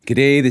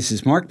G'day, this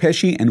is Mark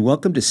Pesce, and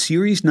welcome to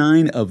Series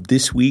 9 of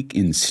This Week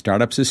in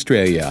Startups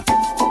Australia.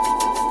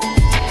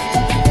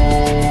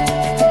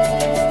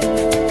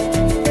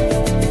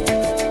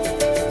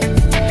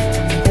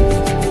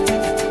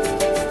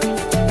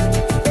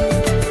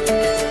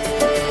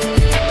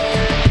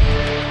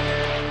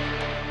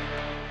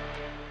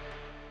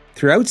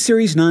 Throughout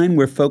Series 9,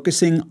 we're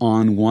focusing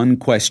on one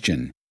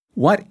question.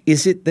 What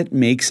is it that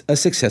makes a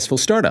successful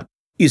startup?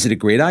 Is it a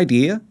great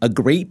idea, a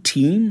great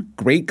team,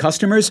 great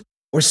customers,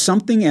 or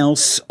something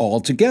else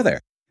altogether?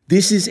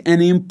 This is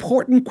an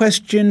important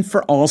question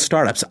for all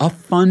startups, a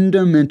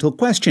fundamental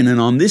question, and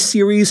on this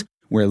series,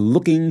 we're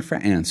looking for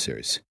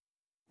answers.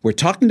 We're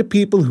talking to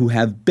people who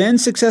have been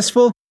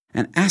successful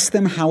and ask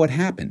them how it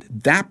happened.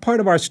 That part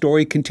of our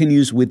story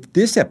continues with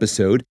this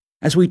episode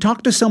as we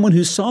talk to someone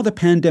who saw the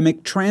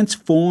pandemic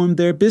transform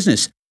their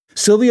business.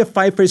 Sylvia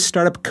Pfeiffer's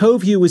startup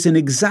CoView was in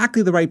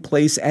exactly the right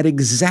place at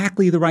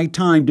exactly the right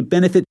time to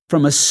benefit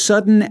from a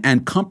sudden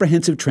and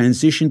comprehensive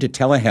transition to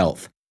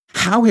telehealth.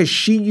 How has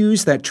she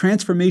used that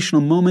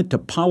transformational moment to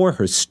power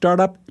her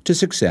startup to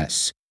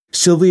success?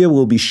 Sylvia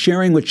will be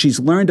sharing what she's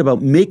learned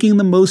about making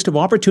the most of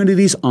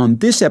opportunities on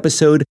this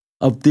episode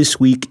of This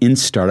Week in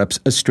Startups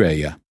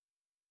Australia.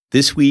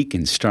 This Week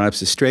in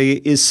Startups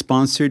Australia is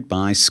sponsored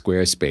by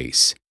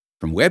Squarespace.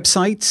 From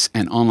websites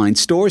and online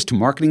stores to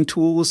marketing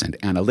tools and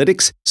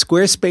analytics,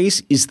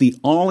 Squarespace is the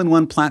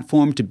all-in-one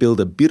platform to build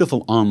a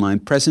beautiful online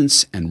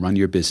presence and run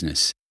your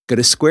business. Go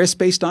to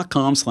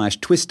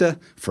squarespace.com/Twista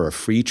for a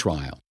free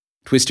trial.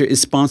 Twista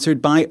is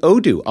sponsored by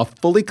Odoo, a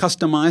fully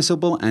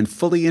customizable and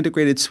fully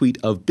integrated suite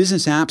of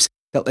business apps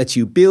that lets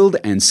you build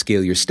and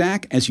scale your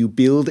stack as you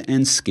build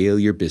and scale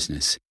your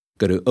business.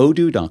 Go to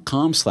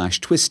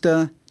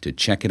odoo.com/Twista to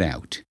check it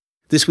out.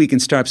 This Week in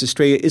Startups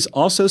Australia is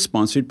also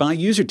sponsored by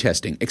User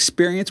Testing.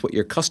 Experience what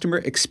your customer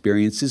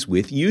experiences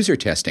with user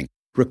testing.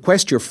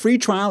 Request your free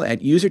trial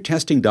at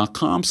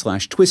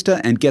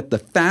usertesting.com/Twista and get the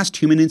fast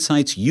human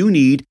insights you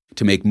need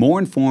to make more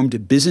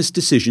informed business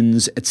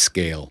decisions at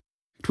scale.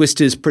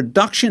 Twista's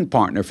production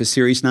partner for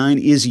Series 9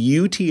 is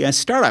UTS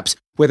Startups,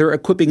 where they're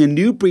equipping a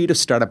new breed of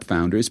startup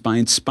founders by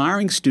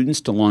inspiring students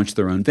to launch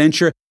their own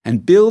venture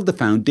and build the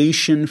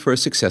foundation for a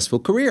successful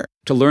career.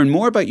 To learn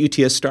more about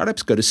UTS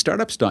Startups, go to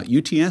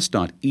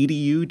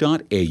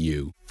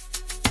startups.uts.edu.au.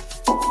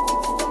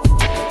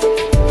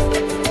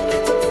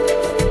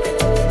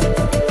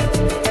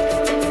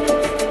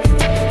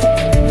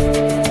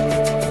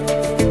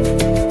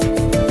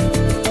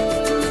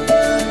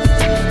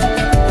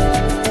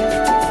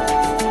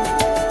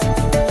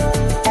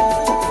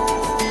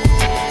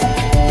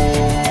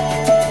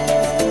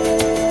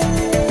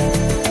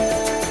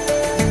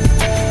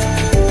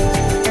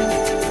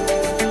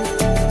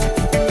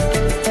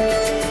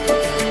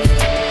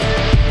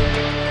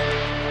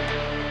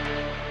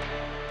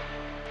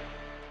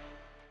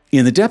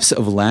 In the depths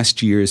of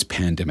last year's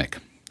pandemic,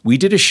 we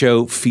did a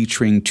show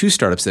featuring two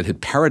startups that had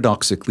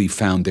paradoxically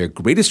found their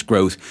greatest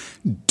growth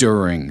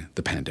during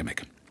the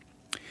pandemic.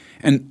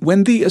 And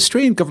when the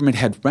Australian government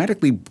had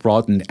radically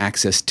broadened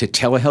access to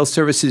telehealth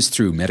services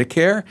through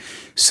Medicare,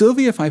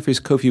 Sylvia Pfeiffer's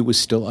CoView was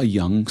still a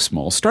young,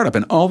 small startup.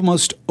 And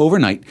almost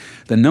overnight,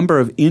 the number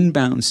of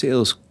inbound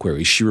sales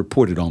queries she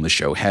reported on the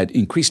show had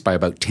increased by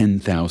about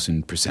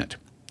 10,000%.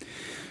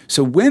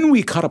 So when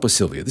we caught up with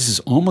Sylvia, this is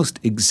almost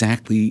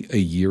exactly a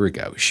year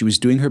ago, she was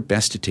doing her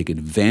best to take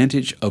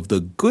advantage of the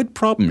good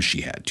problems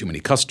she had. Too many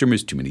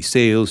customers, too many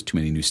sales, too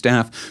many new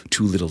staff,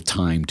 too little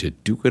time to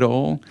do it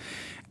all.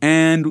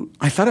 And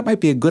I thought it might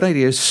be a good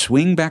idea to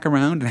swing back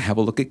around and have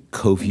a look at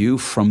CoView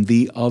from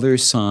the other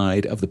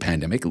side of the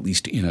pandemic, at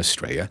least in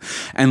Australia,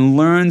 and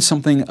learn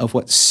something of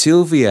what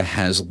Sylvia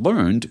has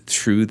learned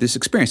through this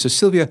experience. So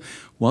Sylvia,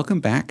 welcome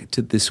back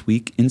to This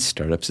Week in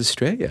Startups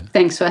Australia.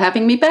 Thanks for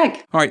having me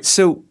back. All right,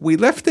 so we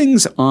left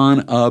things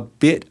on a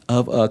bit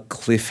of a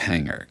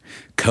cliffhanger.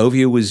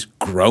 CoView was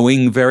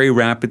growing very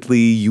rapidly.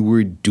 You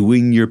were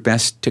doing your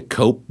best to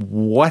cope.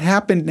 What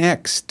happened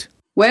next?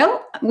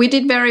 Well, we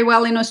did very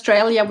well in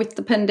Australia with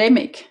the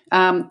pandemic.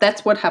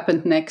 That's what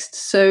happened next.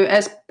 So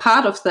as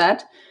part of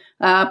that,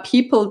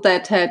 people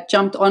that had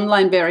jumped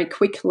online very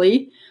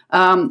quickly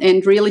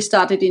and really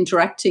started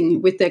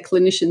interacting with their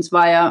clinicians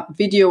via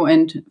video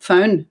and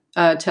phone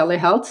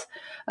telehealth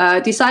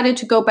decided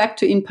to go back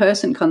to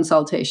in-person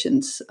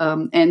consultations.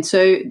 And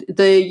so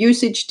the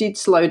usage did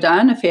slow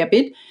down a fair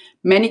bit.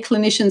 Many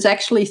clinicians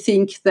actually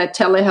think that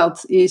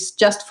telehealth is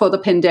just for the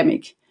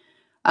pandemic.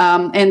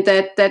 And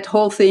that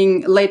whole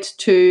thing led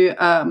to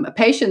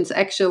patients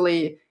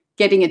actually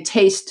getting a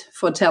taste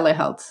for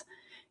telehealth.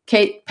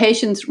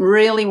 Patients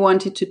really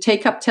wanted to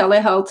take up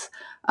telehealth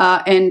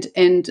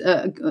and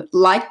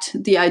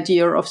liked the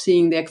idea of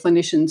seeing their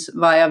clinicians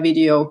via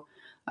video.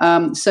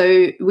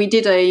 So we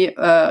did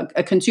a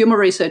consumer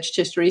research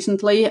just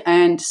recently,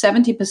 and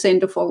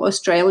 70% of all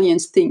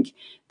Australians think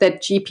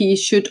that GPs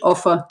should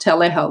offer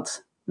telehealth,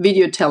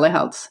 video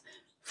telehealth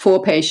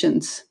for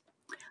patients.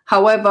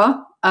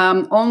 However,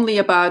 only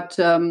about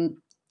 10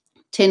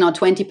 or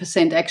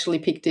 20% actually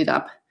picked it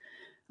up.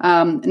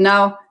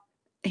 Now,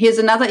 here's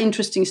another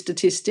interesting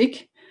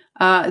statistic.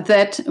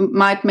 that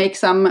might make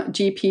some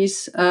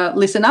GPs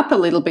listen up a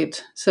little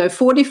bit. So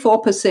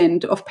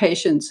 44% of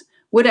patients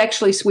would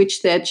actually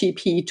switch their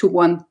GP to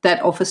one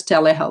that offers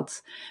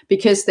telehealth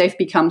because they've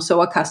become so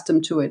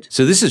accustomed to it.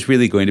 So this is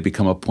really going to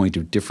become a point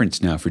of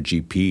difference now for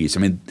GPs. I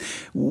mean,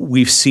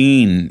 we've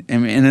seen,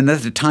 and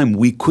at the time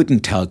we couldn't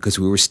tell because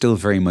we were still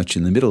very much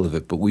in the middle of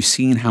it, but we've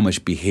seen how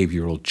much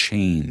behavioral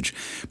change,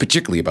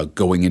 particularly about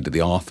going into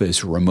the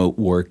office, remote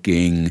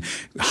working,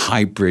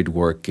 hybrid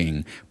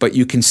working. But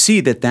you can see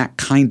that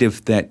kind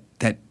of that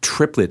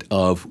triplet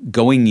of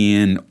going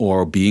in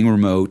or being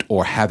remote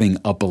or having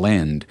a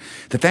blend,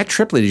 that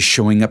triplet is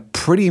showing up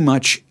pretty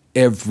much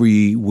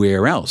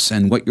everywhere else.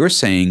 And what you're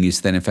saying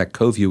is that, in fact,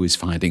 Covue is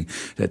finding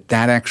that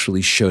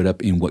actually showed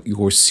up in what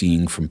you're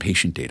seeing from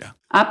patient data.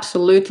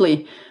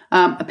 Absolutely.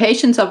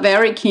 Patients are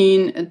very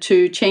keen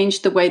to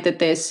change the way that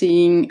they're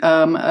seeing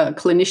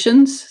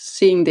clinicians,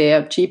 seeing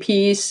their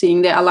GPs,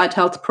 seeing their allied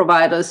health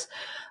providers.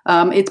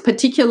 It's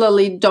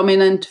particularly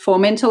dominant for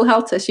mental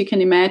health, as you can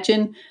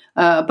imagine.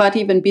 But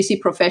even busy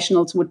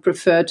professionals would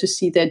prefer to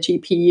see their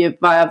GP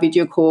via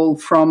video call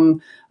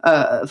from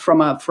a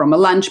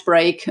lunch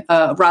break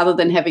rather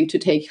than having to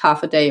take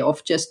half a day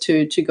off just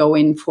to go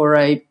in for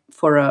a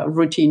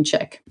routine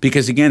check.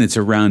 Because again, it's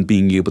around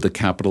being able to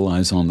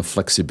capitalize on the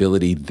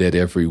flexibility that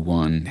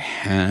everyone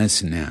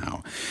has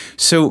now.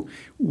 So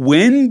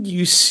when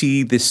you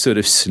see this sort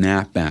of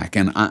snapback,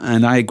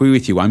 and I agree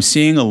with you, I'm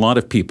seeing a lot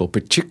of people,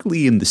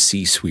 particularly in the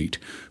C-suite,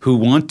 who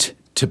want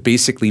to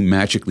basically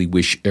magically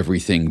wish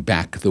everything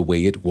back the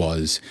way it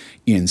was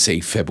in, say,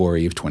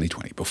 February of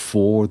 2020,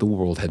 before the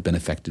world had been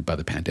affected by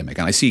the pandemic.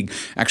 And I see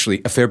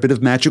actually a fair bit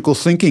of magical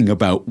thinking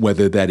about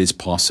whether that is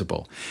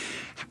possible.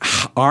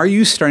 Are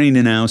you starting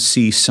to now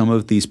see some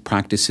of these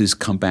practices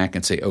come back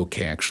and say,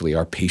 okay, actually,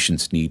 our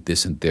patients need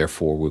this and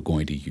therefore we're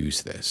going to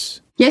use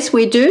this? Yes,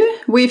 we do.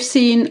 We've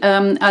seen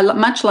a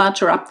much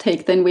larger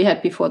uptake than we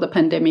had before the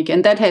pandemic,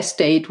 and that has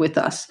stayed with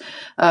us.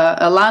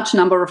 A large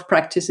number of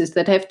practices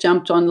that have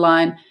jumped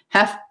online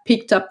have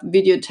picked up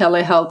video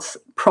telehealth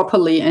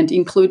properly and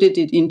included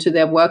it into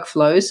their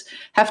workflows,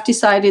 have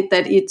decided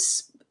that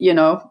it's,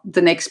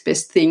 the next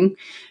best thing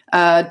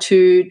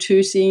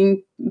to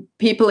seeing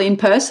people in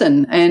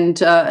person, and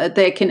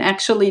they can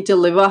actually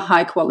deliver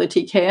high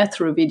quality care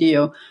through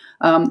video.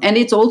 And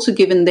it's also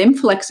given them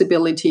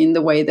flexibility in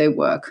the way they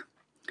work.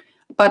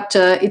 But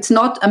it's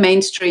not a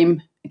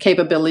mainstream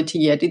capability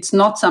yet. It's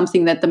not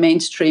something that the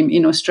mainstream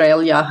in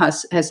Australia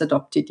has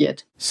adopted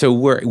yet. So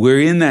we're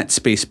in that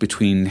space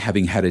between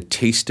having had a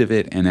taste of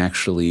it and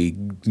actually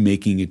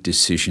making a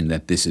decision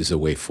that this is a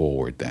way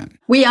forward then.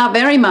 We are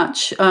very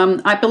much.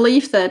 I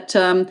believe that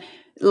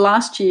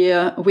last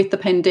year with the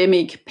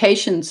pandemic,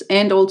 patients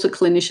and also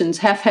clinicians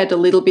have had a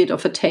little bit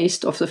of a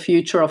taste of the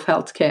future of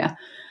healthcare.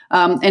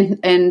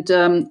 And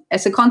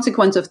as a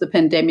consequence of the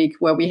pandemic,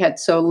 where we had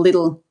so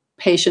little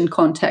patient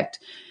contact,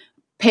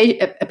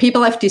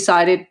 people have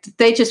decided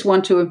they just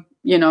want to,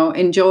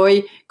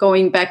 enjoy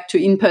going back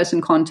to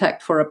in-person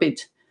contact for a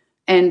bit.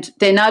 And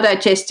they're now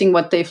digesting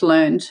what they've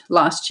learned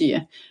last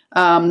year.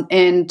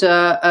 And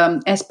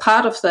as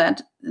part of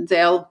that,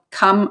 there'll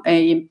come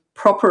a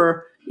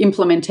proper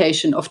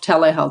implementation of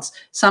telehealth,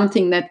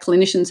 something that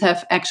clinicians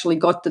have actually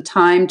got the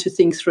time to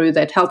think through,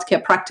 that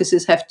healthcare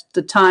practices have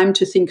the time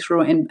to think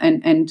through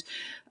and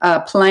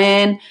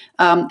plan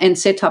and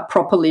set up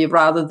properly,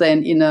 rather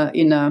than in an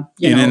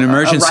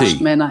emergency, a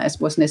rushed manner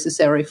as was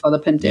necessary for the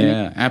pandemic.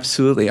 Yeah,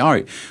 absolutely. All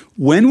right.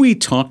 When we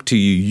talked to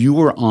you, you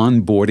were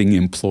onboarding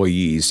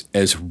employees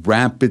as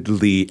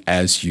rapidly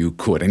as you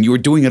could, and you were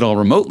doing it all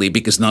remotely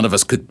because none of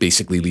us could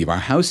basically leave our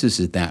houses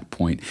at that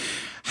point.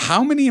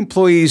 How many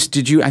employees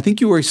did you, I think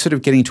you were sort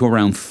of getting to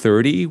around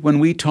 30 when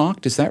we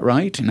talked, is that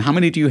right? And how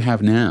many do you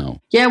have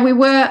now? Yeah, we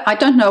were, I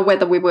don't know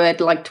whether we were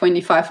at like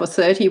 25 or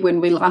 30 when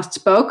we last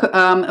spoke,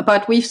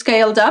 but we've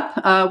scaled up.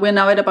 We're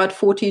now at about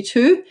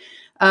 42.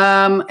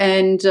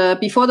 And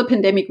before the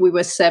pandemic, we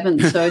were 7.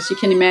 So as you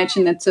can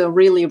imagine, that's a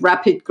really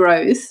rapid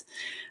growth.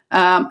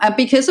 And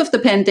because of the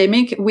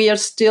pandemic, we are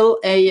still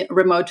a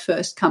remote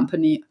first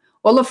company.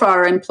 All of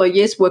our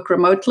employees work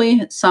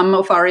remotely. Some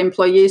of our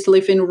employees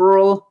live in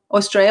rural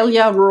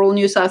Australia, rural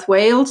New South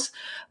Wales,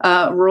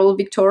 rural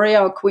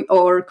Victoria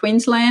or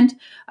Queensland.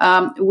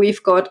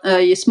 We've got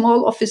a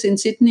small office in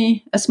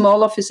Sydney, a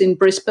small office in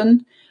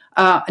Brisbane,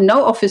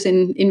 no office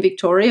in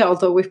Victoria,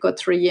 although we've got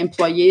 3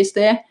 employees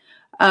there.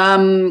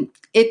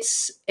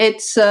 It's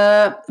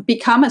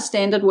become a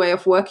standard way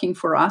of working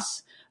for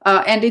us.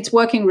 And it's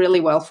working really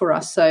well for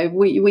us. So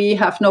we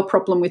have no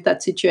problem with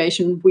that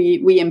situation.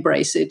 We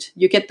embrace it.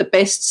 You get the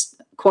best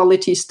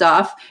quality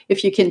staff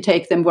if you can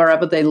take them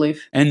wherever they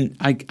live. And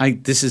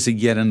this is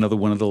yet another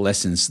one of the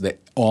lessons that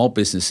all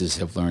businesses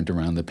have learned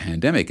around the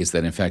pandemic, is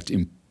that, in fact,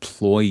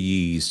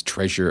 employees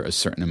treasure a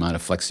certain amount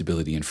of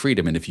flexibility and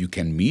freedom. And if you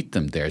can meet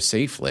them there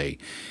safely,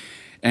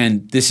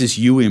 and this is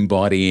you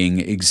embodying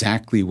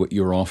exactly what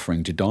you're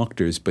offering to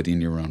doctors, but in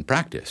your own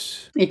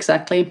practice.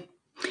 Exactly.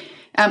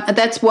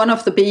 That's one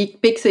of the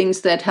big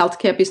things that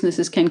healthcare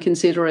businesses can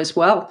consider as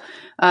well.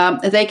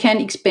 They can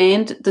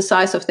expand the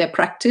size of their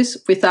practice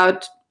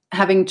without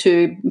having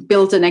to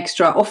build an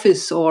extra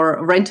office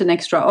or rent an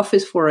extra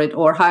office for it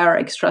or hire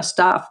extra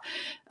staff.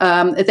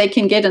 They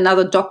can get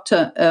another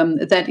doctor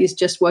that is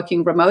just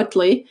working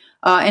remotely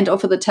and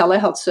offer the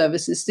telehealth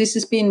services. This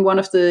has been one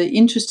of the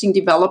interesting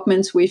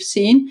developments we've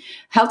seen.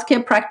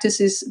 Healthcare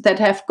practices that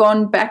have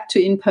gone back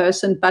to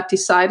in-person but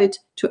decided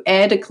to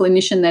add a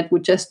clinician that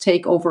would just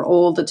take over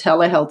all the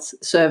telehealth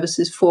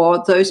services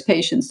for those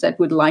patients that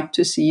would like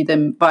to see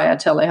them via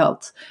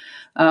telehealth.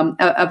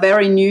 A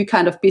very new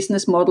kind of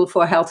business model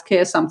for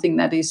healthcare, something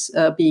that is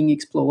being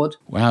explored.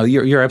 Wow,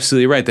 you're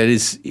absolutely right.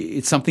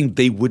 It's something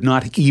they would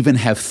not even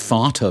have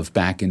thought of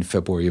back in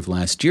February of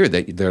last year.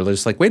 They're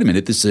just like, wait a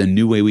minute, this is a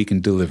new way we can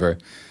deliver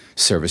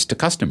service to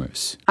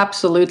customers.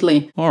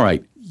 Absolutely. All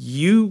right.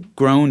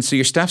 So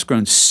your staff's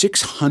grown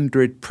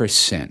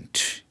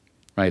 600%,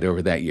 right,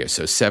 over that year.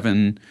 So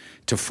 7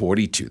 to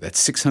 42,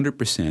 that's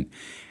 600%.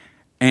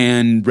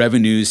 And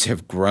revenues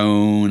have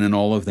grown and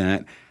all of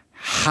that.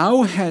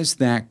 How has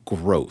that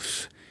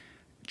growth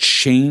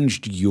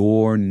changed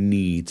your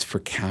needs for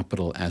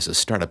capital as a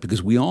startup?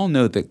 Because we all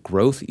know that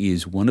growth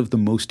is one of the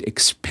most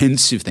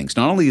expensive things.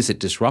 Not only is it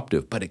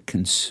disruptive, but it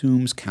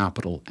consumes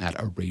capital at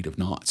a rate of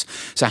knots.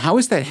 So how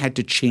has that had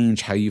to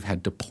change how you've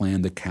had to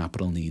plan the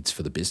capital needs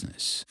for the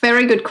business?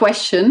 Very good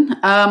question.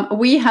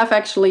 We have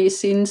actually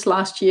since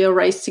last year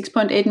raised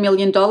 $6.8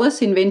 million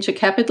in venture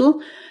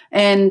capital.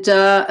 And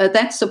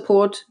that's to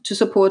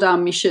support our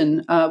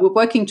mission. We're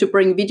working to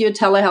bring video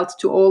telehealth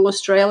to all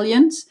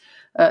Australians.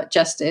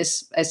 Just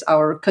as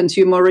our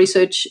consumer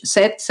research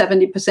said,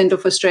 70%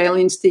 of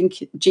Australians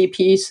think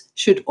GPs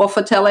should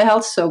offer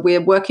telehealth. So we're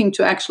working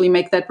to actually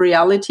make that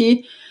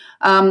reality.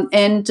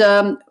 And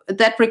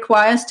that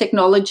requires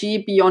technology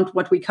beyond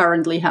what we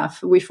currently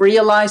have. We've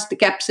realized the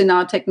gaps in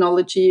our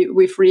technology.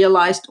 We've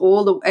realized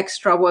all the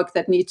extra work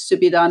that needs to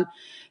be done.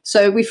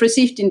 So we've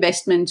received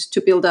investment to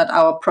build out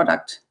our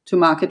product to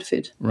market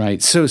fit.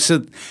 Right. So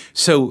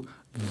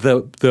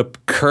the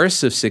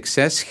curse of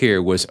success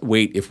here was,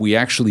 wait, if we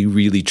actually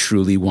really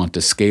truly want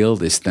to scale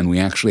this, then we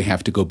actually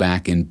have to go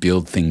back and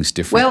build things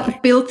differently. Well,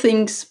 build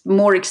things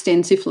more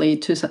extensively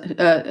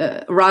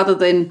rather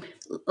than,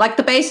 like,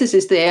 the basis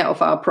is there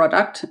of our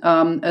product.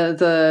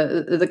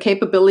 The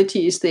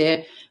capability is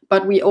there,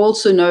 but we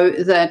also know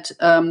that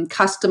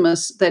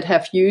customers that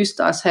have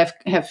used us have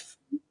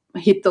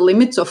hit the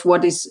limits of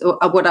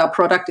what our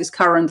product is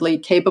currently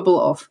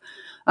capable of.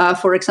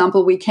 For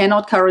example, we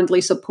cannot currently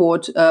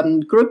support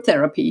group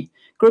therapy.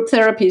 Group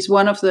therapy is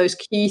one of those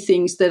key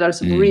things that are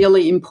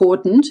really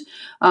important.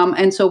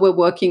 And so we're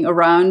working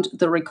around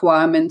the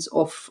requirements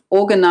of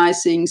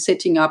organizing,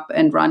 setting up,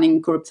 and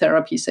running group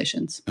therapy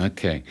sessions.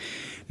 Okay.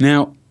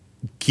 Now,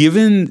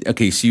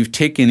 so you've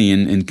taken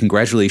in, and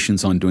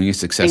congratulations on doing a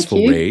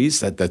successful raise.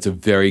 That's a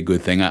very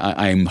good thing.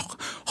 I'm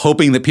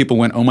hoping that people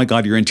went, oh my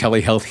God, you're in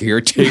telehealth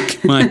here,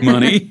 take my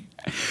money.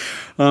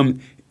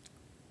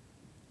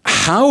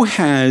 How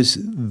has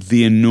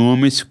the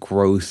enormous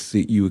growth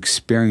that you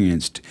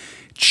experienced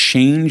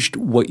changed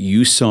what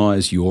you saw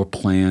as your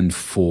plan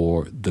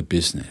for the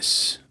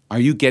business? Are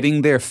you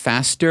getting there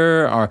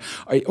faster, or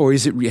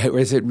has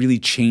it really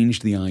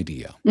changed the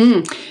idea?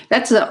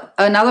 That's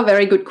another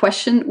very good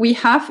question. We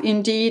have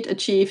indeed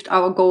achieved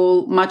our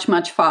goal much,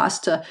 much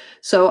faster.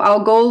 So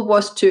our goal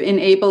was to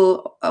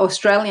enable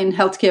Australian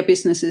healthcare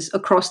businesses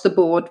across the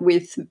board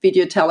with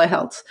video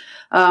telehealth.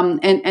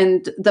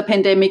 And the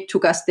pandemic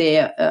took us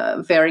there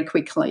very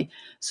quickly.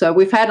 So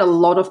we've had a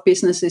lot of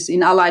businesses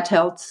in allied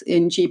health,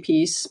 in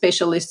GPs,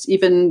 specialists,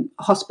 even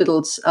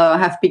hospitals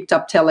have picked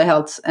up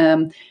telehealth.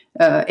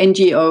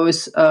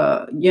 NGOs,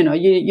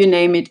 you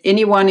name it.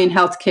 Anyone in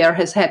healthcare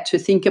has had to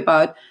think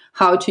about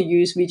how to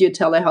use video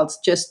telehealth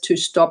just to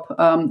stop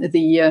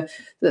the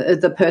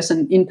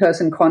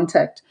in-person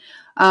contact,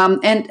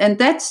 and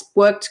that's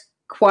worked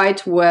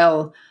quite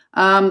well.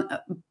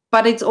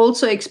 But it's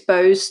also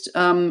exposed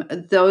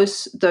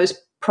those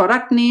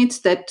product needs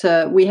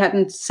that we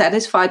hadn't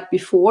satisfied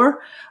before.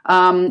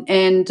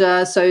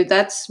 So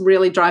that's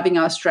really driving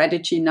our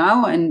strategy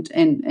now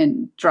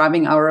and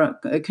driving our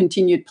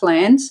continued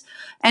plans.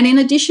 And in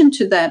addition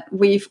to that,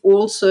 we've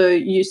also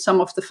used some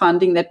of the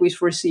funding that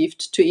we've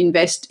received to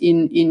invest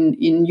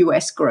in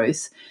US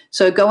growth.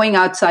 So going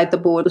outside the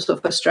borders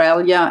of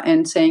Australia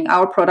and saying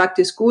our product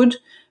is good,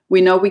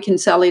 we know we can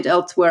sell it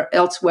elsewhere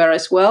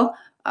as well.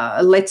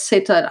 Let's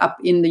set that up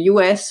in the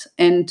US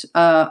and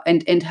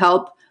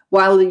help,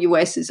 while the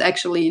US is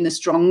actually in a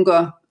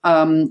stronger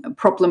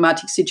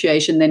problematic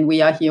situation than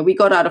we are here. We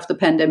got out of the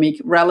pandemic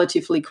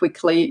relatively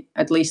quickly,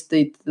 at least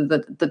the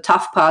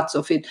tough parts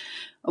of it,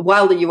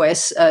 while the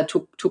US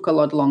took a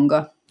lot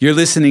longer. You're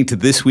listening to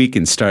This Week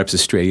in Startups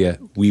Australia.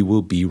 We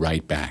will be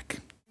right back.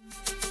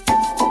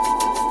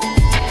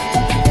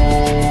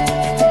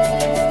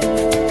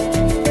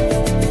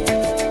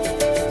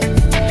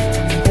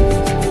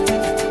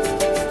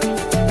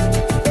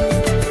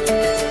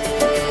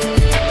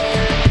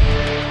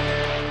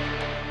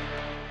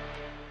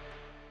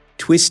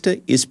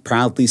 Twista is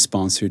proudly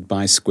sponsored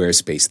by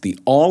Squarespace, the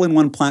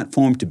all-in-one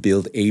platform to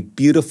build a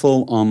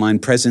beautiful online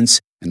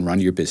presence and run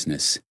your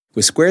business.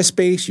 With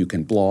Squarespace, you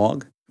can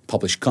blog,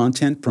 publish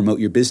content,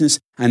 promote your business,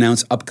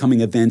 announce upcoming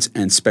events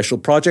and special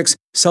projects,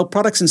 sell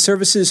products and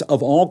services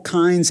of all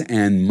kinds,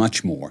 and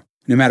much more.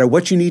 No matter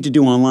what you need to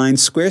do online,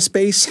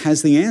 Squarespace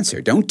has the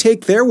answer. Don't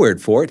take their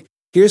word for it.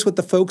 Here's what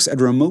the folks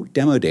at Remote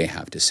Demo Day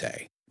have to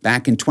say.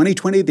 Back in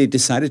 2020, they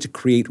decided to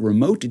create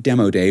Remote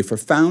Demo Day for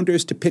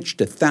founders to pitch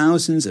to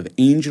thousands of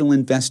angel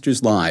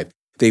investors live.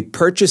 They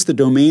purchased the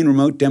domain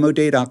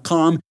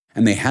remotedemoday.com,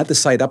 and they had the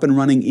site up and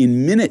running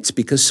in minutes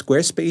because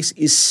Squarespace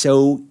is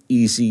so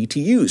easy to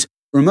use.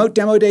 Remote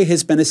Demo Day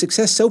has been a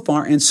success so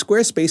far, and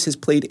Squarespace has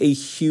played a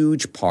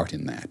huge part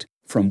in that.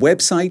 From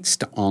websites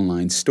to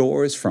online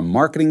stores, from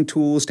marketing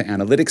tools to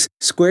analytics,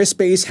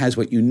 Squarespace has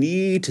what you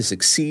need to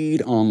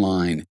succeed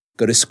online.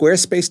 Go to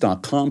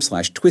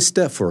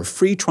squarespace.com/Twista for a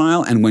free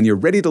trial, and when you're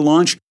ready to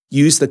launch,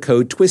 use the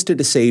code TWISTA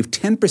to save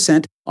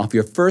 10% off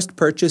your first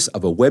purchase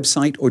of a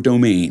website or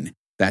domain.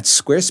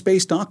 That's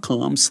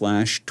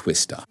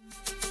squarespace.com/Twista.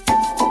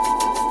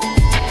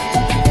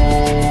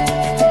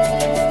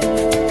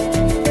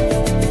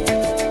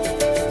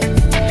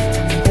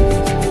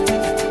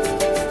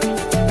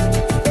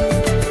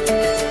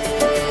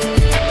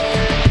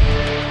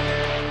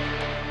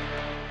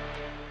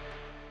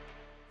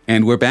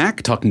 And we're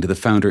back talking to the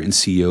founder and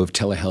CEO of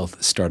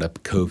telehealth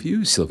startup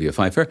Coview, Sylvia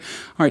Pfeifer.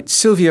 All right,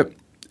 Sylvia,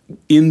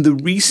 in the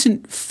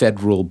recent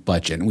federal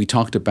budget, and we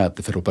talked about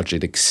the federal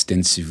budget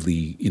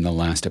extensively in the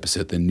last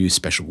episode, the new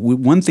special,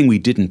 one thing we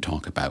didn't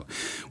talk about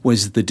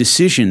was the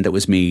decision that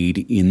was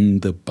made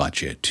in the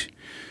budget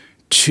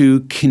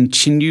to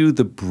continue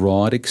the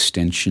broad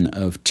extension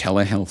of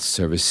telehealth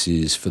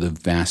services for the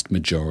vast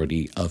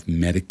majority of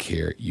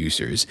Medicare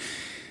users.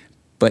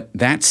 But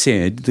that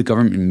said, the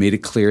government made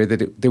it clear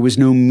that there was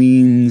no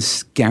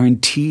means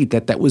guaranteed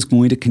that was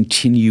going to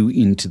continue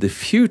into the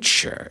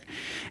future.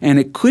 And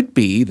it could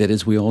be that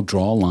as we all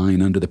draw a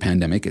line under the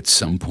pandemic at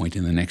some point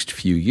in the next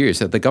few years,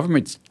 that the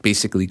government's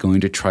basically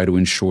going to try to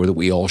ensure that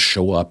we all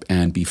show up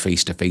and be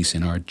face-to-face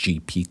in our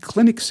GP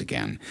clinics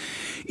again.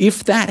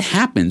 If that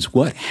happens,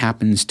 what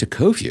happens to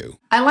Coview?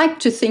 I like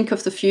to think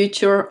of the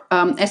future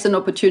as an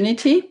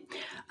opportunity.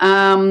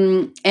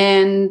 I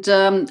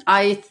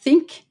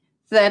think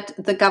that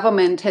the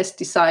government has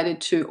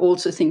decided to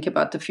also think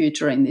about the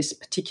future in this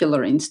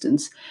particular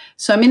instance.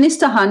 So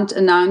Minister Hunt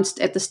announced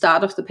at the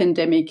start of the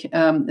pandemic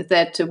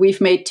that we've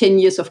made 10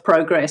 years of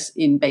progress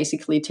in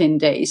basically 10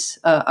 days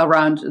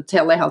around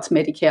telehealth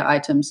Medicare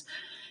items.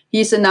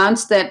 He's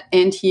announced that,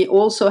 and he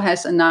also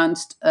has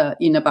announced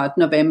in about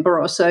November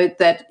or so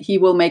that he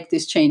will make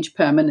this change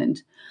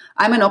permanent.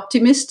 I'm an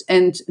optimist,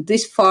 and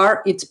this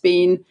far it's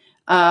been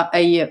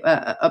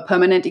a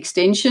permanent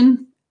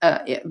extension.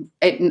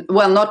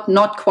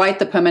 Not quite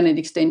the permanent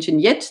extension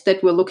yet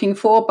that we're looking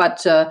for,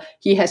 but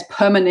he has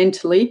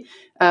permanently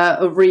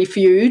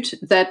reviewed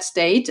that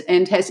state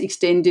and has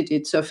extended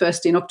it. So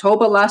first in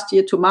October last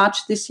year to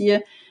March this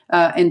year,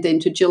 and then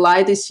to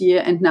July this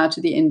year, and now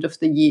to the end of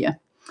the year.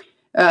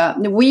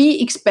 We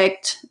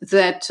expect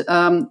that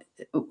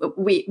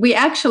we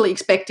actually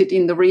expected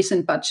in the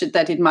recent budget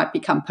that it might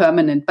become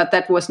permanent, but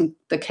that wasn't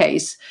the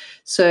case.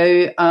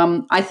 So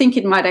I think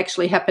it might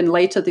actually happen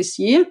later this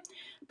year,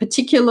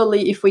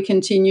 particularly if we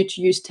continue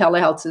to use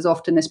telehealth as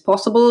often as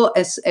possible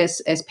as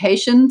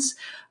patients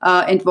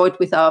and vote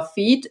with our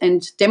feet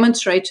and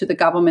demonstrate to the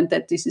government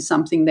that this is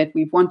something that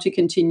we want to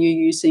continue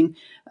using.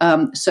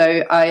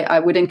 So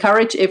I would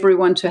encourage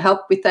everyone to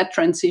help with that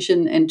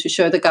transition and to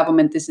show the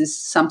government this is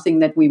something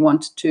that we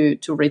want to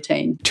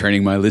retain.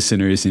 Turning my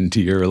listeners into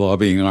your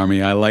lobbying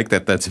army. I like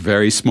that. That's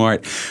very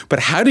smart. But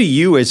how do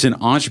you as an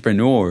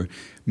entrepreneur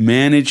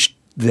manage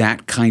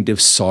that kind of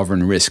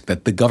sovereign risk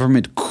that the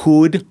government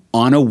could,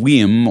 on a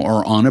whim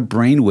or on a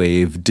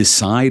brainwave,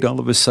 decide all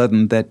of a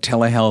sudden that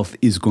telehealth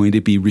is going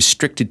to be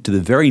restricted to the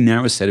very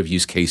narrow set of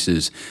use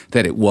cases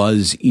that it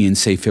was in,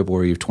 say,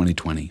 February of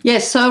 2020?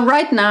 Yes. So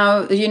right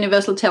now,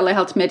 universal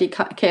telehealth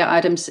Medicare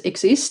items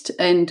exist,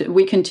 and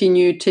we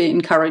continue to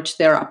encourage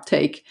their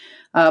uptake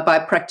by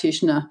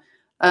practitioner.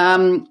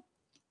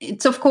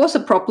 It's, of course, a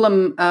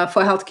problem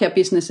for healthcare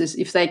businesses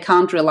if they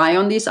can't rely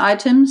on these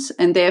items,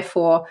 and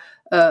therefore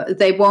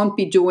they won't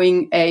be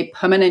doing a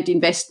permanent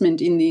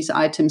investment in these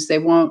items. They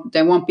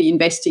won't be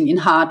investing in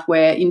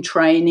hardware, in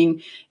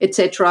training,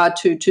 etc.,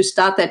 to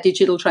start that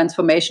digital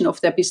transformation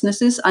of their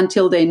businesses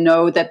until they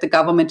know that the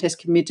government has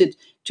committed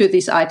to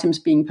these items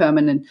being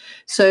permanent.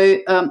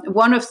 So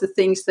one of the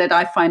things that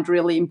I find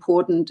really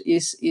important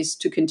is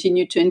to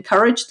continue to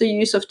encourage the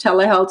use of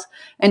telehealth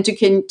and to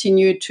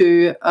continue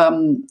to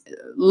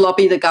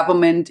lobby the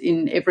government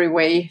in every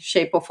way,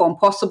 shape, or form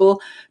possible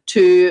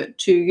to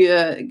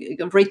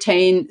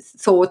retain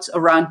thoughts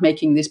around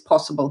making this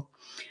possible.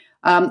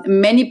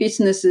 Many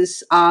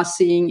businesses are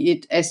seeing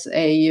it as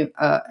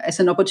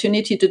an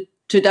opportunity to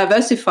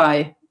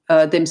diversify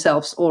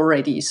themselves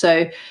already.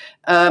 So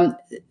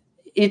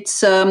it's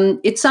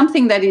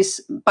something that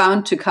is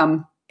bound to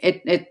come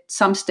at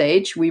some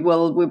stage. We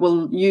will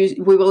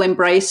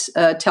embrace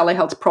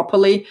telehealth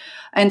properly,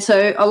 and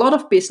so a lot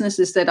of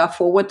businesses that are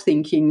forward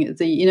thinking,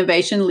 the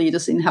innovation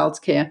leaders in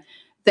healthcare,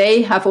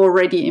 they have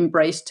already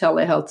embraced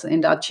telehealth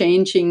and are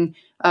changing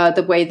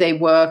the way they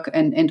work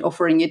and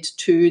offering it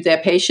to their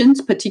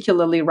patients,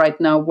 particularly right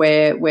now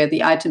where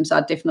the items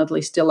are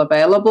definitely still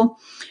available.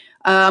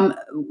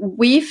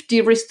 We've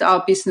de-risked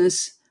our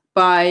business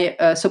by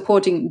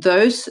supporting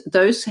those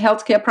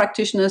healthcare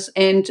practitioners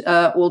and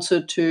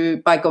also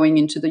by going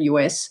into the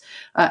US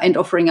and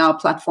offering our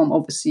platform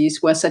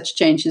overseas, where such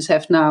changes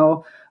have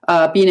now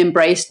been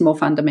embraced more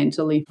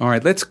fundamentally. All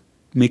right, let's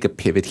make a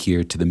pivot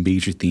here to the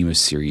major theme of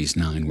Series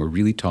 9. We're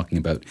really talking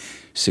about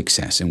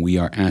success, and we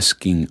are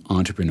asking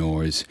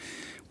entrepreneurs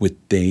what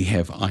they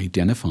have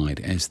identified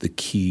as the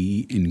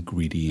key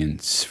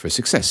ingredients for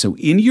success. So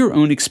in your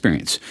own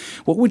experience,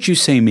 what would you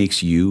say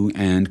makes you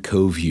and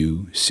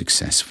CoView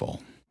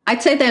successful?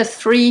 I'd say there are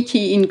 3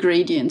 key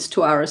ingredients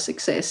to our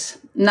success.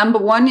 Number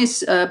 1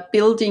 is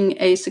building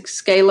a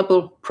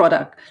scalable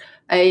product,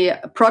 a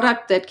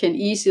product that can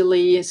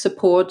easily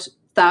support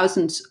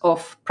thousands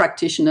of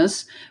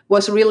practitioners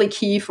was really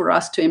key for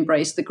us to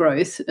embrace the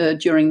growth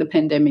during the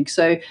pandemic.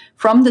 So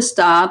from the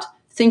start,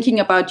 thinking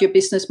about your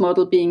business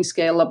model being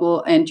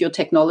scalable and your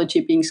technology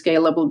being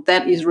scalable,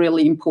 that is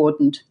really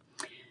important.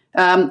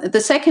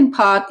 The second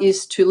part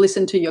is to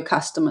listen to your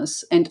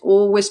customers and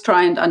always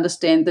try and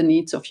understand the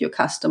needs of your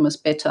customers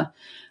better,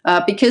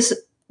 because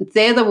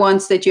they're the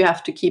ones that you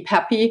have to keep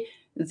happy.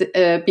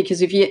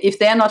 Because if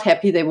they're not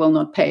happy, they will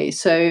not pay.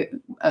 So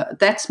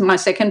that's my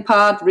second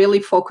part, really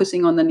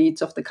focusing on the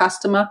needs of the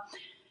customer.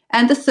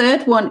 And the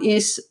third one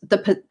is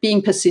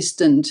being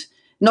persistent,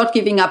 not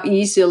giving up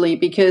easily,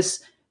 because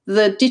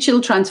the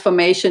digital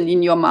transformation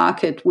in your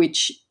market,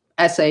 which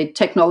as a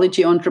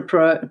technology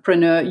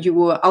entrepreneur you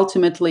will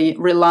ultimately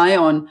rely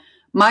on,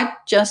 might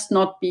just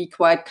not be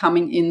quite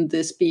coming in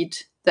the speed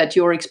that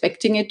you're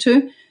expecting it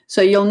to.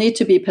 So you'll need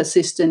to be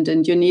persistent,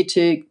 and you need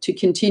to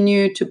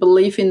continue to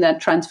believe in that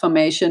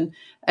transformation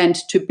and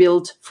to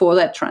build for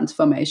that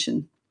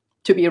transformation,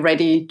 to be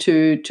ready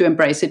to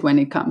embrace it when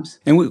it comes.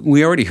 And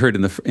we already heard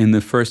in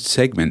the first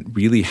segment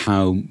really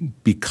how,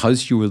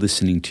 because you were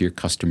listening to your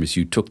customers,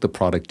 you took the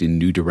product in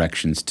new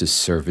directions to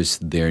service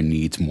their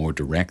needs more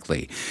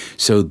directly.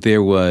 So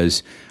there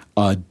was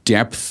a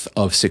depth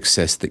of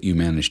success that you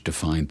managed to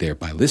find there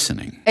by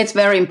listening. It's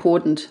very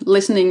important.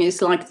 Listening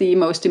is like the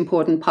most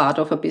important part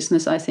of a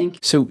business, I think.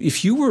 So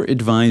if you were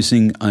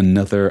advising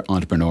another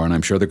entrepreneur, and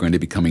I'm sure they're going to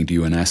be coming to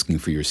you and asking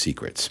for your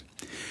secrets,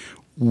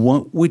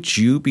 what would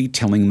you be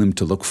telling them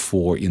to look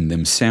for in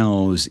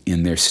themselves,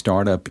 in their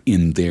startup,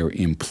 in their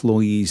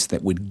employees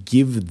that would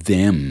give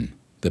them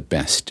the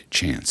best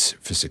chance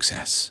for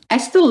success?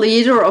 As the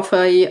leader of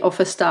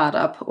a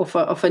startup,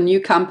 of a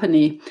new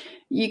company,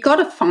 you got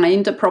to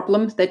find a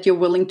problem that you're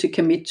willing to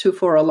commit to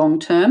for a long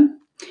term.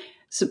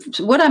 So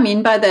what I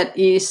mean by that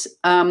is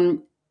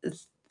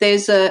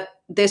there's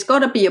got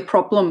to be a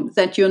problem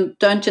that you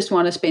don't just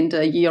want to spend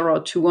a year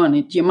or 2 on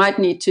it. You might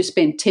need to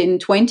spend 10,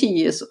 20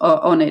 years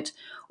on it.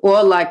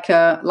 Or like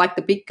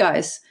the big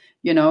guys,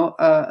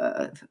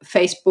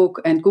 Facebook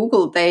and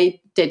Google,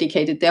 they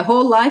dedicated their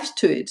whole lives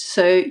to it.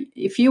 So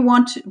if you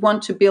want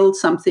to build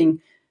something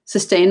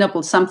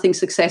sustainable, something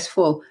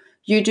successful,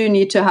 you do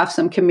need to have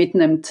some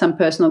commitment, some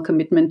personal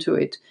commitment to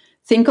it.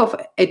 Think of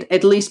it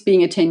at least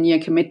being a 10-year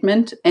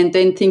commitment, and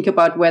then think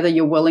about whether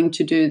you're willing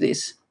to do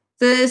this.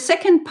 The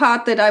second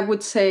part that I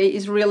would say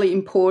is really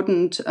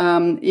important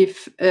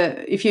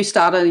if you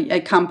start a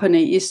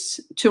company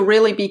is to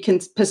really be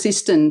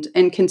persistent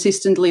and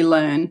consistently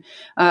learn.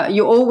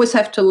 You always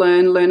have to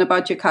learn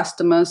about your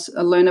customers,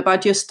 learn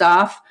about your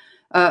staff,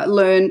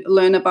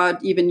 learn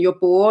about even your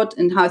board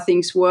and how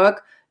things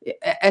work.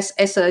 As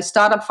a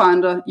startup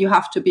founder, you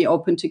have to be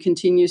open to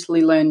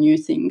continuously learn new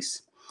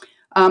things.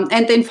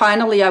 And then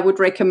finally, I would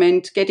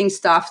recommend getting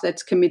staff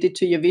that's committed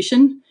to your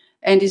vision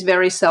and is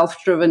very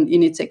self-driven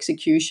in its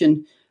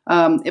execution.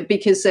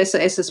 Because as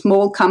a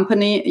small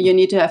company, you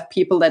need to have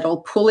people that all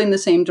pull in the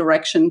same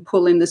direction,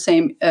 pull in the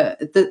same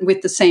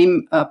with the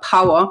same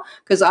power,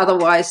 because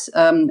otherwise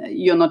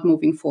you're not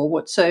moving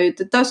forward. So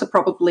those are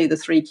probably the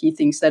 3 key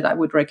things that I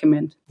would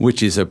recommend.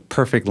 Which is a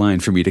perfect line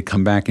for me to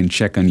come back and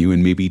check on you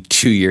in maybe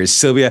 2 years.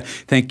 Sylvia,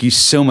 thank you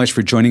so much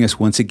for joining us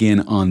once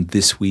again on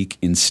This Week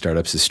in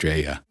Startups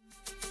Australia.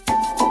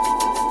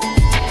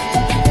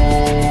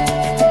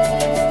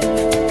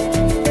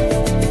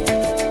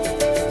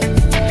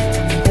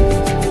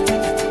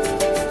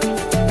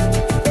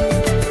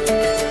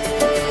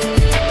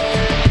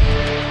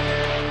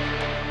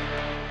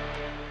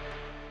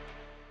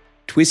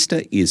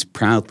 Twista is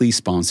proudly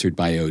sponsored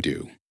by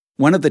Odoo.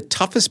 One of the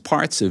toughest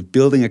parts of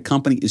building a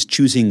company is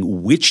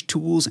choosing which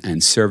tools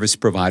and service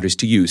providers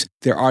to use.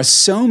 There are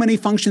so many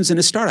functions in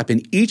a startup,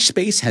 and each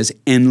space has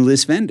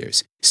endless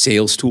vendors.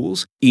 Sales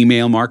tools,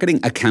 email marketing,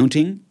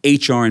 accounting,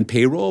 HR and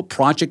payroll,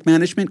 project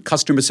management,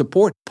 customer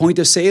support, point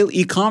of sale,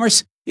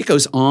 e-commerce. It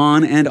goes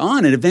on, and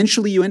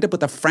eventually you end up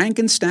with a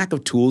Frankenstack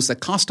of tools that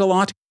cost a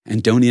lot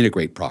and don't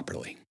integrate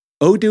properly.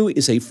 Odoo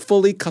is a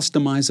fully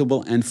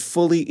customizable and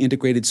fully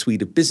integrated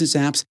suite of business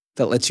apps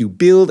that lets you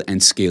build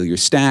and scale your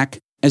stack,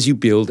 as you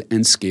build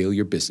and scale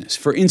your business.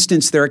 For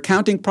instance, their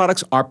accounting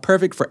products are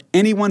perfect for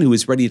anyone who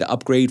is ready to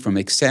upgrade from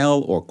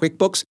Excel or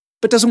QuickBooks,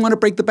 but doesn't want to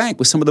break the bank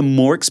with some of the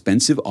more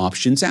expensive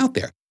options out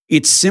there.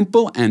 It's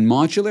simple and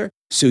modular,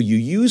 so you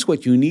use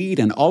what you need,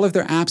 and all of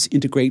their apps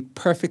integrate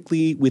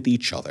perfectly with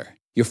each other.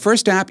 Your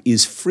first app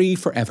is free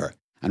forever.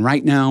 And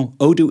right now,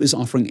 Odoo is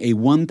offering a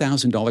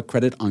 $1,000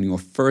 credit on your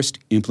first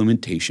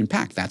implementation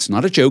pack. That's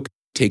not a joke.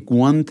 Take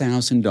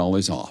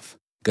 $1,000 off.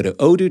 Go to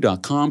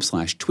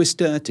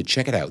odoo.com/twista to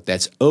check it out.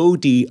 That's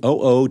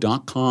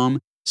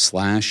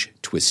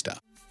odoo.com/twista.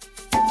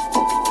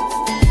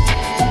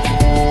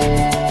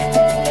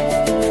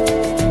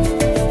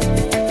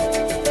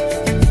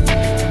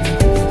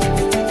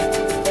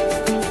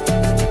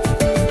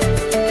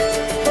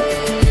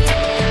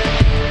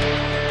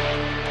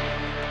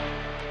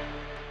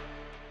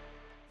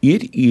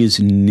 It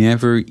is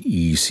never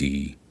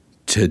easy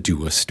to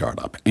do a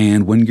startup.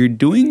 And when you're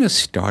doing a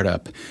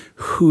startup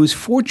whose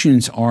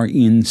fortunes are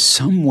in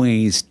some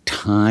ways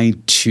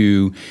tied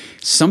to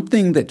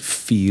something that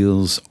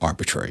feels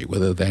arbitrary,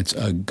 whether that's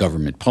a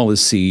government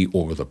policy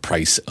or the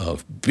price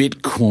of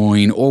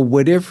Bitcoin or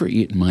whatever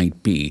it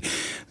might be,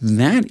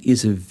 that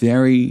is a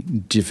very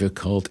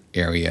difficult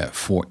area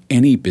for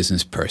any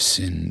business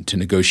person to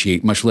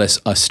negotiate, much less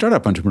a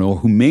startup entrepreneur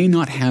who may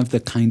not have the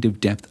kind of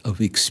depth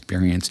of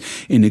experience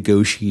in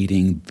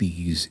negotiating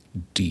these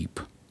deep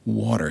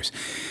waters.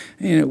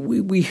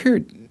 We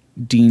heard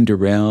Dean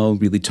Durrell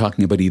really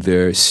talking about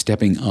either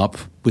stepping up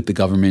with the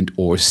government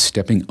or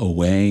stepping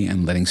away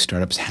and letting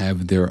startups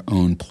have their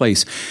own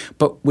place.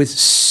 But with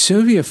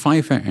Sylvia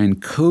Pfeifer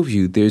and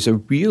CoView, there's a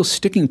real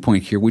sticking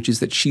point here, which is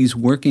that she's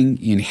working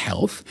in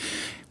health.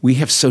 We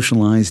have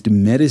socialized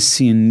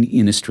medicine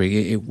in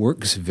Australia. It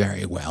works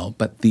very well.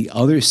 But the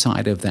other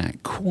side of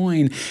that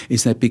coin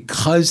is that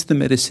because the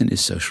medicine is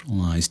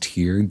socialized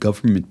here,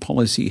 government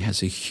policy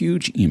has a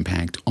huge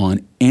impact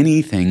on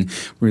anything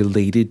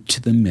related to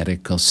the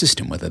medical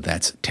system, whether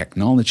that's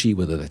technology,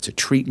 whether that's a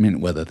treatment,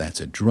 whether that's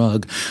a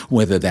drug,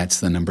 whether that's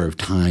the number of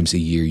times a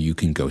year you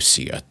can go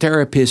see a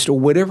therapist, or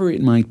whatever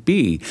it might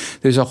be.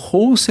 There's a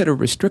whole set of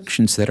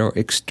restrictions that are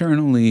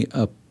externally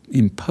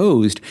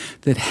imposed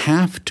that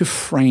have to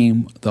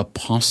frame the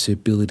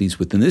possibilities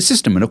within the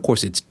system. And of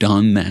course, it's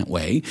done that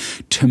way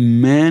to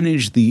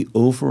manage the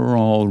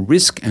overall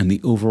risk and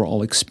the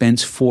overall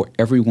expense for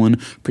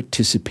everyone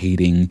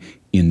participating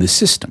in the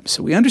system.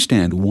 So we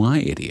understand why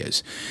it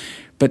is.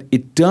 But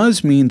it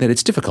does mean that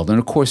it's difficult. And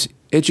of course,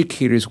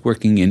 educators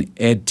working in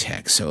ed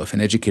tech. So if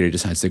an educator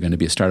decides they're going to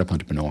be a startup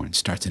entrepreneur and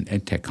starts an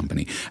ed tech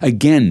company,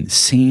 again,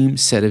 same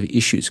set of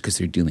issues because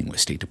they're dealing with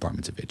state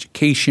departments of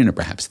education or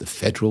perhaps the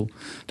federal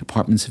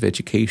departments of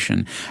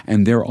education.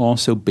 And they're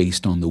also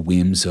based on the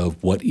whims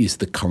of what is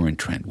the current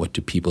trend? What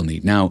do people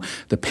need? Now,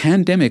 the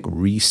pandemic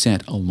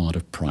reset a lot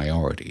of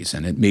priorities,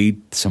 and it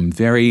made some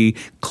very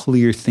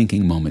clear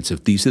thinking moments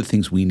of these are the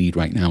things we need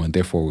right now, and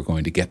therefore we're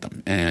going to get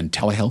them. And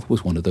telehealth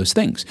was one of those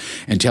things.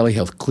 And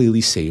telehealth clearly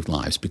saved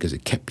lives because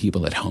it kept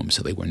people at home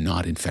so they were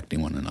not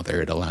infecting one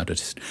another. It allowed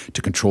us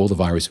to control the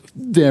virus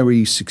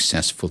very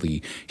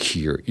successfully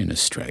here in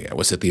Australia.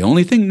 Was it the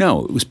only thing?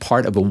 No, it was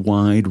part of a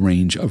wide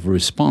range of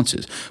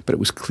responses, but it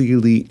was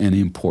clearly an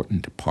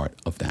important part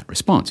of that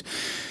response.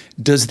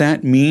 Does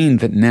that mean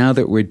that now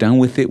that we're done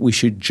with it, we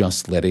should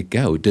just let it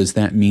go? Does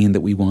that mean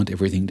that we want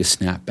everything to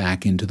snap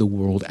back into the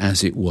world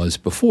as it was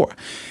before?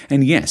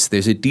 And yes,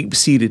 there's a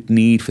deep-seated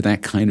need for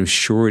that kind of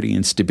surety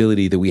and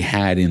stability that we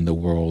had in the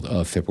world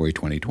of February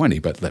 2020.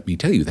 But let me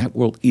tell you, that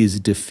world is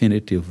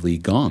definitively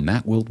gone.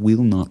 That world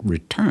will not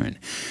return.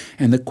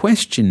 And the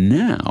question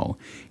now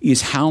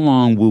is how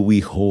long will we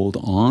hold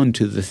on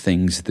to the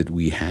things that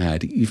we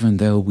had, even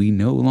though we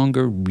no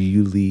longer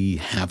really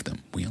have them?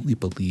 We only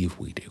believe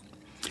we do.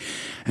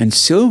 And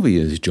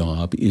Sylvia's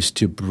job is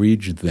to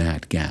bridge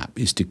that gap,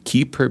 is to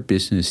keep her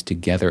business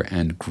together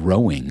and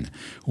growing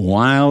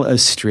while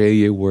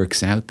Australia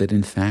works out that,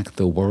 in fact,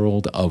 the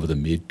world of the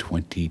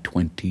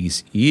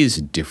mid-2020s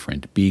is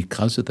different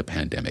because of the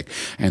pandemic,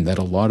 and that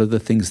a lot of the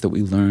things that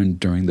we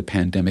learned during the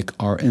pandemic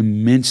are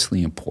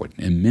immensely important,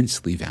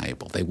 immensely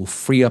valuable. They will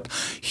free up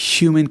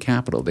human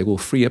capital, they will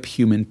free up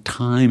human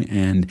time,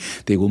 and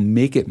they will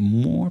make it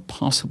more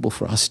possible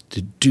for us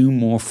to do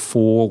more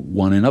for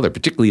one another,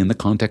 particularly in the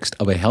context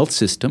of a health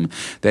system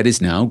that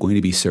is now going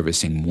to be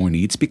servicing more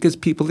needs because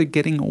people are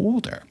getting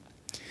older.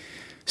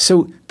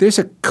 So there's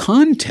a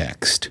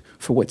context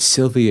for what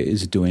Sylvia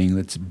is doing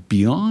that's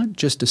beyond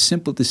just a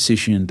simple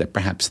decision that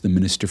perhaps the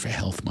Minister for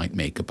Health might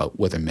make about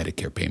whether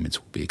Medicare payments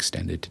will be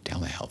extended to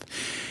telehealth.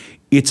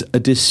 It's a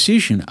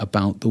decision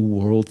about the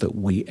world that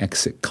we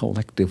exit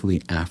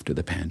collectively after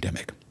the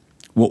pandemic.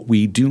 What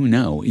we do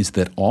know is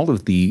that all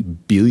of the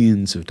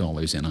billions of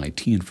dollars in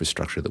IT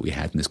infrastructure that we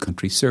had in this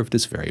country served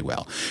us very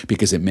well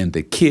because it meant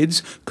that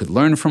kids could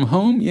learn from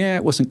home. Yeah,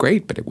 it wasn't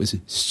great, but it was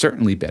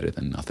certainly better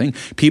than nothing.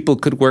 People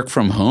could work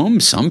from home.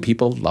 Some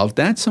people loved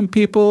that. Some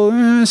people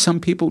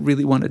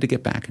really wanted to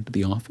get back into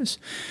the office.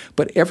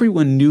 But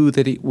everyone knew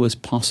that it was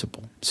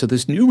possible. So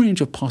this new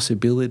range of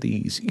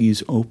possibilities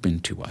is open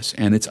to us,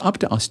 and it's up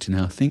to us to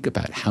now think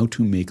about how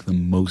to make the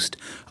most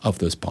of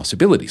those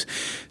possibilities.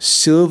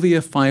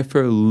 Sylvia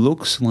Pfeifer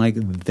looks like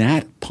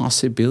that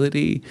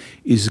possibility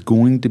is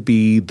going to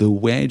be the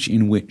wedge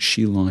in which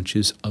she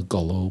launches a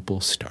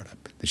global startup.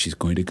 That she's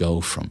going to go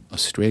from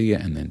Australia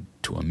and then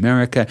to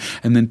America,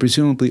 and then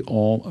presumably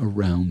all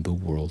around the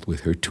world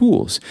with her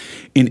tools.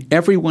 In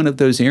every one of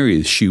those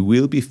areas, she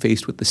will be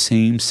faced with the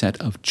same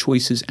set of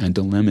choices and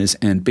dilemmas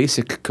and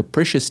basic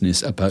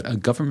capriciousness about a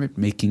government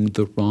making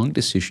the wrong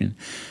decision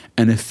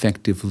and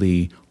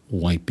effectively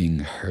wiping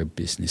her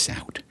business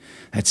out.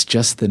 That's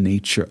just the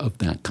nature of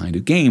that kind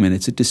of game, and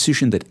it's a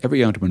decision that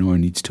every entrepreneur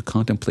needs to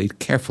contemplate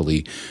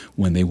carefully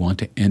when they want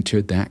to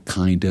enter that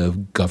kind of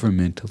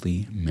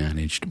governmentally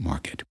managed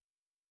market.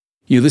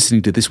 You're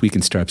listening to This Week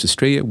in Startups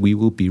Australia. We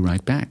will be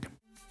right back.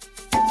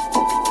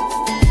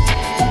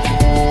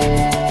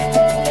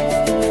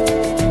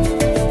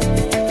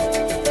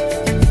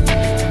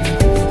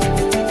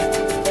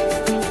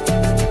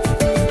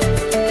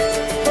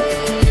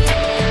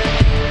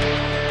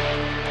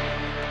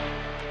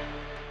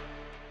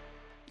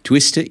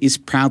 Twista is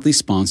proudly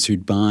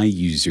sponsored by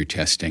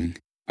UserTesting.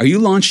 Are you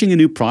launching a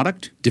new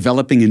product,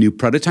 developing a new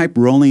prototype,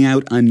 rolling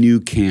out a new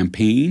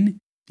campaign?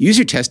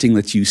 UserTesting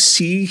lets you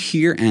see,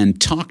 hear, and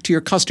talk to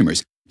your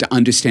customers to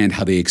understand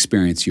how they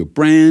experience your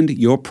brand,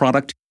 your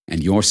product,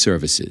 and your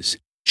services.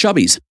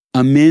 Chubbies,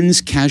 a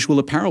men's casual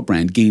apparel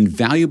brand, gained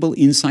valuable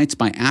insights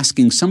by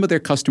asking some of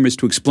their customers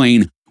to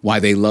explain why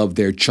they loved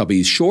their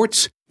Chubbies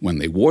shorts, when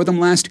they wore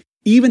them last,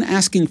 even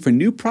asking for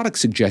new product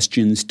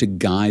suggestions to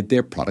guide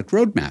their product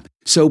roadmap.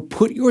 So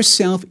put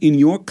yourself in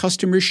your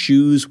customer's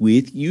shoes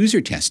with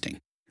UserTesting.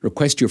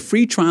 Request your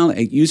free trial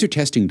at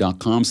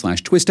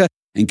usertesting.com/Twista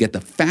and get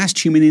the fast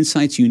human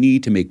insights you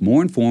need to make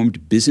more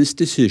informed business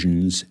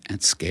decisions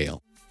at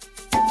scale.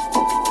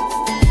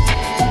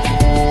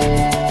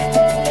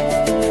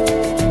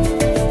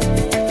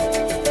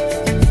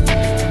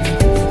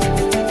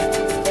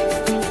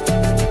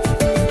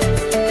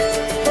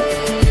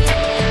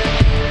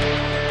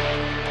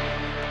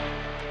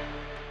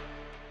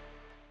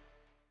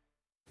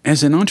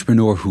 As an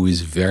entrepreneur who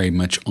is very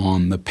much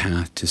on the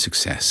path to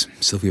success,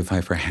 Sylvia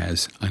Pfeifer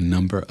has a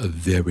number of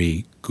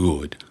very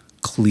good,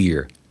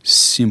 clear,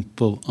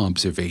 simple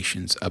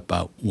observations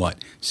about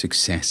what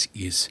success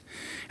is.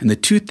 And the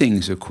two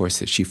things, of course,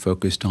 that she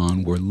focused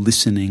on were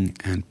listening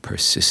and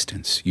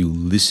persistence. You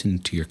listen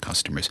to your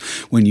customers.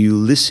 When you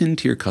listen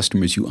to your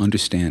customers, you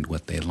understand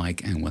what they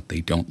like and what they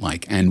don't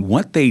like. And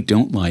what they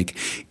don't like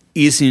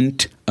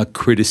isn't a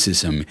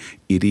criticism.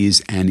 It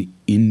is an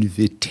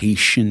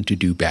invitation to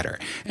do better.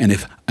 And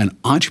if an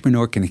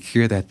entrepreneur can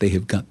hear that, they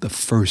have got the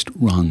first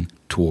rung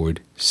toward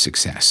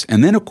success.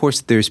 And then, of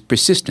course, there's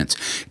persistence,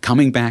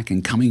 coming back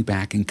and coming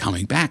back and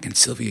coming back. And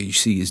Sylvia, you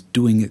see, is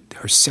doing it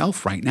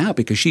herself right now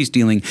because she's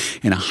dealing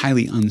in a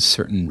highly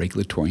uncertain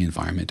regulatory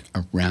environment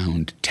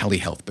around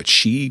telehealth. But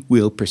she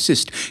will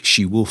persist.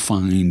 She will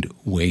find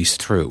ways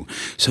through.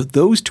 So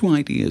those two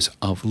ideas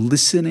of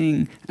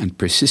listening and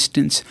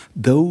persistence,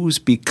 those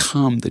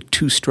become the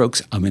two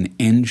strokes of an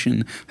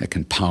engine that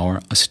can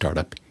power a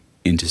startup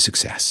into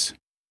success.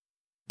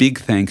 Big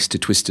thanks to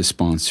Twista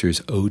sponsors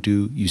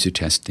Odoo,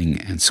 UserTesting,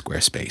 and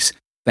Squarespace.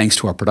 Thanks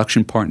to our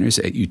production partners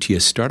at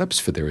UTS Startups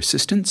for their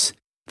assistance.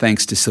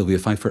 Thanks to Sylvia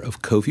Pfeifer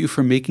of Coview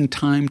for making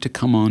time to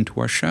come on to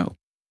our show.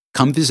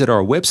 Come visit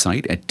our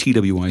website at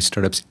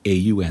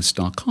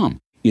twistartupsaus.com.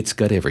 It's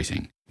got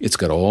everything. It's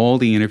got all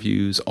the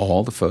interviews,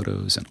 all the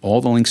photos, and all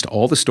the links to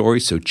all the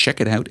stories, so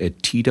check it out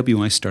at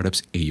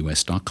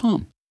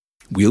twistartupsaus.com.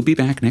 We'll be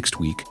back next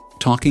week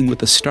talking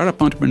with a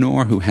startup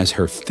entrepreneur who has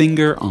her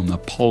finger on the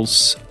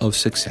pulse of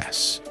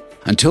success.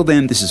 Until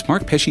then, this is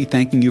Mark Pesce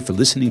thanking you for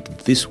listening to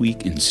This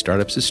Week in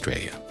Startups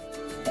Australia.